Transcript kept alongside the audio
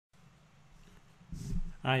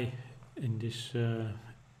Hi, in this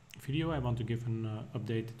video I want to give an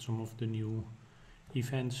update at some of the new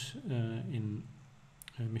events in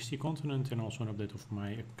Misty continent, and also an update of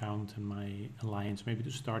my account and my alliance. Maybe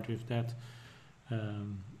to start with that, a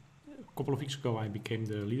couple of weeks ago I became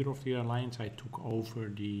the leader of the alliance. I took over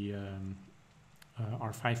the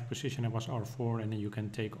R5 position. I was R4, and then you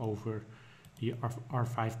can take over the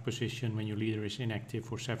R5 position when your leader is inactive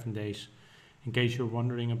for 7 days. In case you're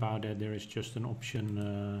wondering about that, there is just an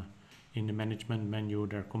option in the management menu.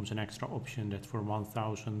 There comes an extra option that for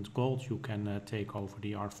 1000 gold you can take over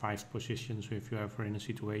the R5 position. So if you're ever in a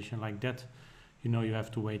situation like that, you know you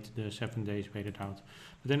have to wait the 7 days, wait it out.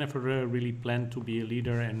 But I never really planned to be a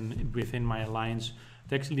leader, and within my alliance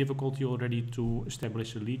it's actually difficult already to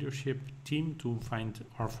establish a leadership team, to find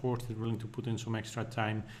R4s that are willing to put in some extra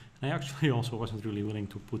time. And I actually also wasn't really willing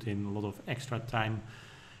to put in a lot of extra time.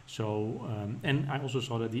 So, and I also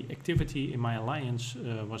saw that the activity in my alliance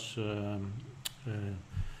was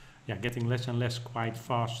getting less and less quite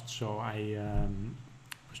fast. So I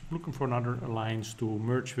was looking for another alliance to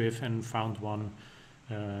merge with, and found one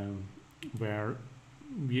where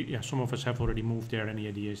some of us have already moved there. And the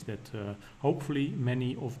idea is that hopefully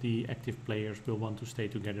many of the active players will want to stay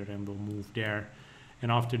together and will move there.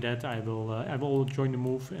 And after that I will join the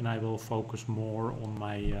move, and I will focus more on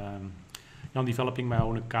my on developing my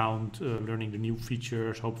own account, learning the new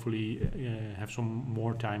features, hopefully have some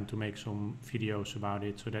more time to make some videos about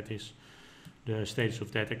it. So that is the status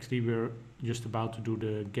of that. Actually, we're just about to do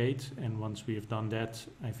the gate, and once we have done that,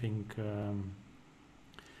 I think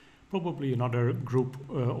probably another group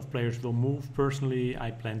of players will move. Personally,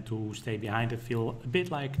 I plan to stay behind. I feel a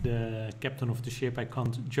bit like the captain of the ship. I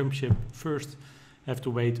can't jump ship first, have to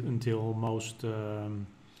wait until most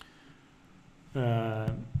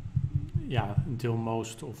until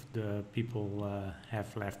most of the people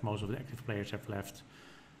have left, most of the active players have left.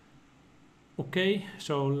 Okay,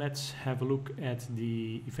 so let's have a look at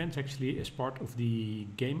the events. Actually, as part of the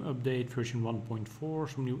game update version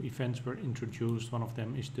 1.4, some new events were introduced. One of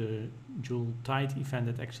them is the Jewel Tide event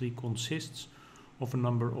that actually consists of a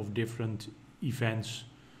number of different events.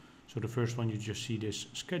 So the first one, you just see this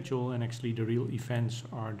schedule, and actually the real events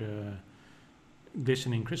are the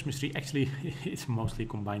glistening Christmas tree. Actually, it's mostly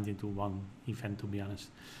combined into one event, to be honest.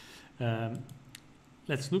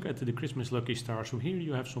 Let's look at the Christmas Lucky Star. So here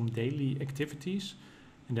you have some daily activities,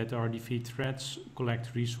 and that are defeat threats,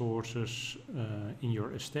 collect resources in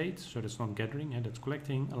your estate. So that's not gathering, and that's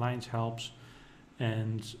collecting. Alliance helps,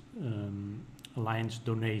 and alliance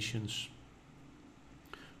donations.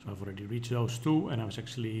 So I've already reached those two, and I was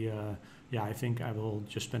actually I think I will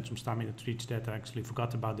just spend some time to reach that. I actually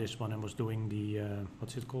forgot about this one and was doing the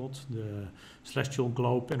what's it called, the celestial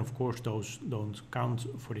globe, and of course those don't count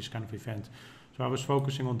for this kind of event. So I was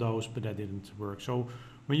focusing on those, but that didn't work. So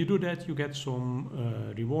when you do that, you get some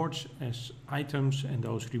rewards as items, and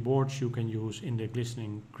those rewards you can use in the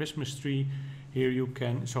glistening Christmas tree. Here you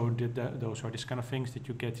can, those are these kind of things that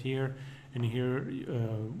you get here, and here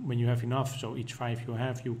when you have enough, so each 5 you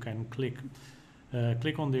have, you can click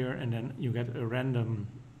on there, and then you get a random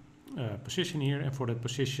position here, and for that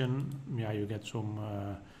position you get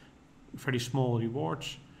some very small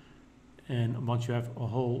rewards. And once you have a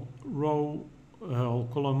whole row, a whole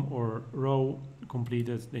column or row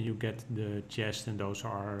completed, then you get the chest, and those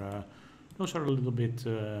are a little bit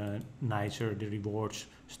nicer. The rewards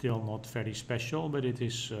still not very special, but it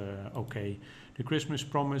is okay. The Christmas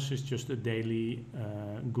Promise is just a daily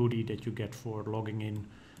goodie that you get for logging in.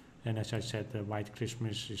 And as I said, the White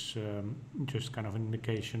Christmas is just kind of an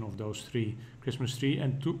indication of those 3 Christmas tree.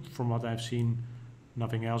 And from what I've seen,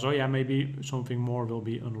 nothing else. Oh yeah, maybe something more will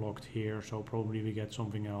be unlocked here. So probably we get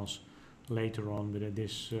something else later on. But at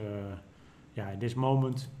this, at this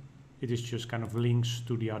moment, it is just kind of links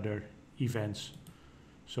to the other events.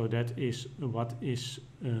 So that is what is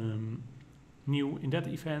new in that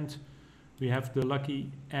event. We have the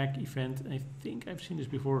Lucky Egg event. I think I've seen this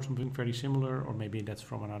before, something very similar, or maybe that's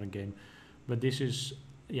from another game. But this is,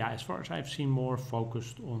 as far as I've seen, more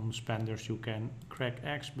focused on spenders. You can crack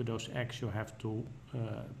eggs, but those eggs you have to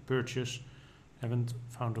purchase. Haven't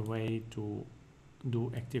found a way to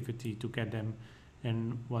do activity to get them.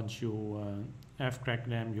 And once you have cracked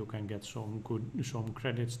them, you can get some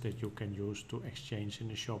credits that you can use to exchange in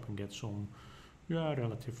the shop and get some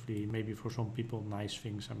relatively, maybe for some people, nice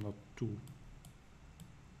things. I'm not too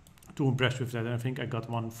impressed with that. And I think I got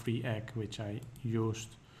one free egg which I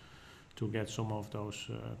used to get some of those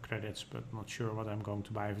credits, but not sure what I'm going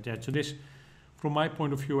to buy with that. So this, from my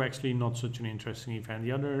point of view, actually not such an interesting event.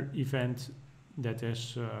 The other event that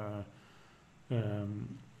is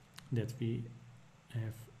that we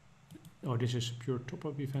have oh, this is a pure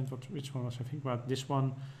top-up event. Which one was I think about? This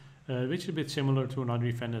one, which is a bit similar to another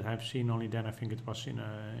event that I've seen, only then I think it was in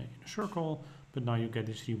a circle, but now you get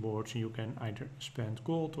these rewards and you can either spend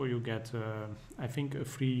gold or you get, I think, a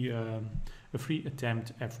free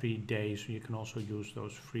attempt every day, so you can also use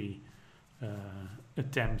those free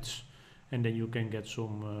attempts, and then you can get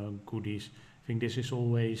some goodies. I think this is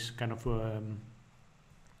always kind of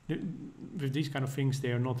with these kind of things,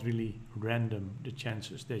 they are not really random, the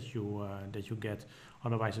chances that you get.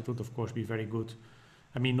 Otherwise it would of course be very good,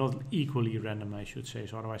 I mean not equally random I should say,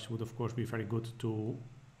 so otherwise it would of course be very good to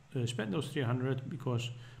spend those 300,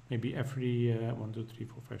 because maybe every 1, 2, 3,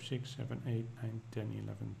 4, 5, 6, 7, 8, 9, 10,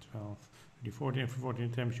 11, 12, 13, 14, every 14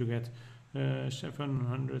 attempts you get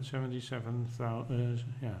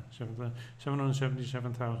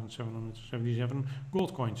 777,777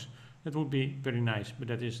 gold coins. That would be very nice, but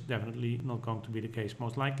that is definitely not going to be the case.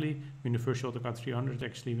 Most likely, in the first shot I got 300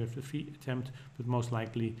 actually with the free attempt, but most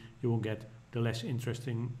likely you will get the less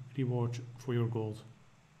interesting rewards for your gold.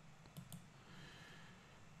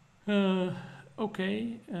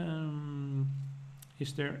 Okay,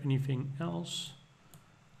 is there anything else?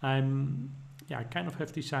 I kind of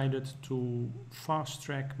have decided to fast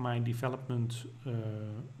track my development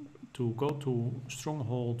to go to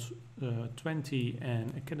Stronghold 20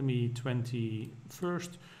 and Academy 20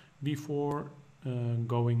 first before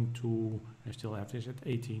going to, I still have this at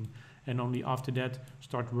 18, and only after that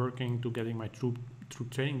start working to getting my troop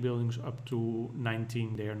training buildings up to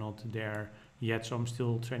 19. They are not there yet, so I'm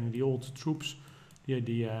still training the old troops. The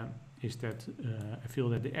idea is that I feel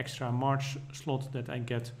that the extra March slot that I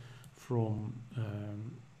get from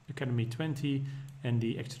Academy 20 and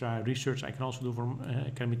the extra research I can also do from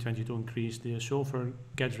Academy 20 to increase the silver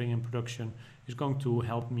gathering and production is going to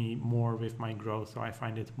help me more with my growth. So I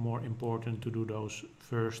find it more important to do those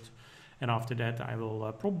first, and after that I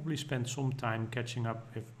will probably spend some time catching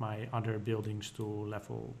up with my other buildings to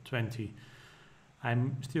level 20.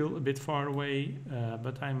 I'm still a bit far away,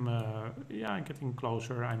 but I'm getting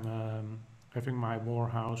closer. I'm having my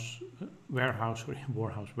warehouse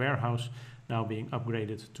now being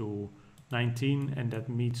upgraded to 19, and that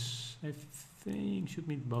meets, I think, should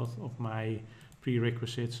meet both of my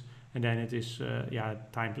prerequisites, and then it is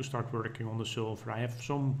time to start working on the silver. I have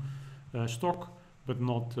some stock, but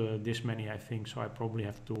not this many, I think, so I probably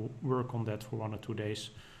have to work on that for 1 or 2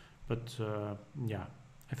 days, but I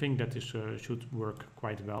think that is should work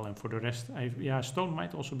quite well. And for the rest, stone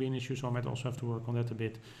might also be an issue, so I might also have to work on that a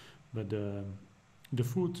bit, but the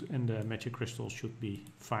food and the magic crystals should be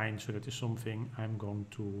fine, so that is something I'm going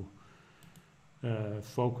to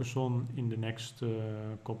focus on in the next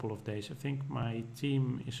couple of days. I think my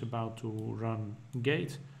team is about to run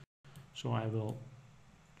gate, so I will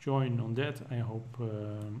join on that. I hope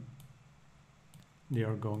they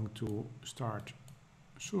are going to start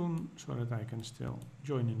soon, so that I can still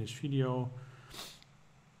join in this video,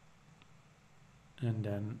 and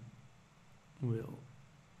then we'll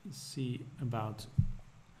see about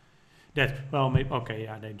that. Well, maybe, okay,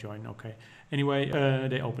 yeah, they join, okay. Anyway,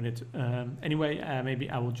 they open it. Maybe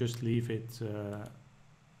I will just leave it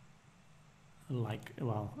I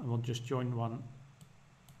will just join one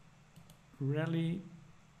rally.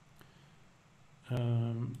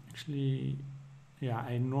 Actually, yeah,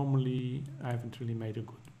 I haven't really made a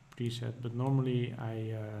good preset, but normally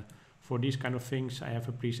for these kind of things, I have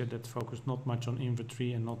a preset that focuses not much on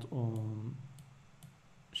inventory and not on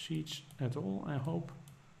siege at all, I hope,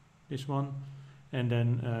 this one, and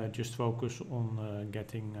then just focus on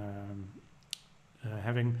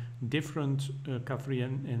having different cavalry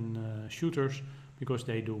and shooters, because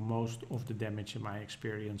they do most of the damage in my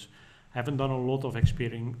experience. I haven't done a lot of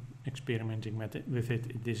experimenting with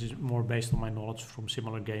it. This is more based on my knowledge from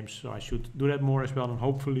similar games, so I should do that more as well, and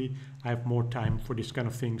hopefully I have more time for these kind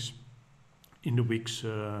of things in the weeks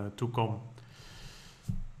to come.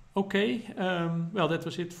 Okay, well, that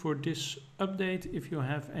was it for this update. If you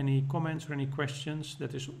have any comments or any questions,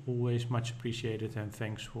 that is always much appreciated, and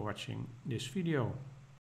thanks for watching this video.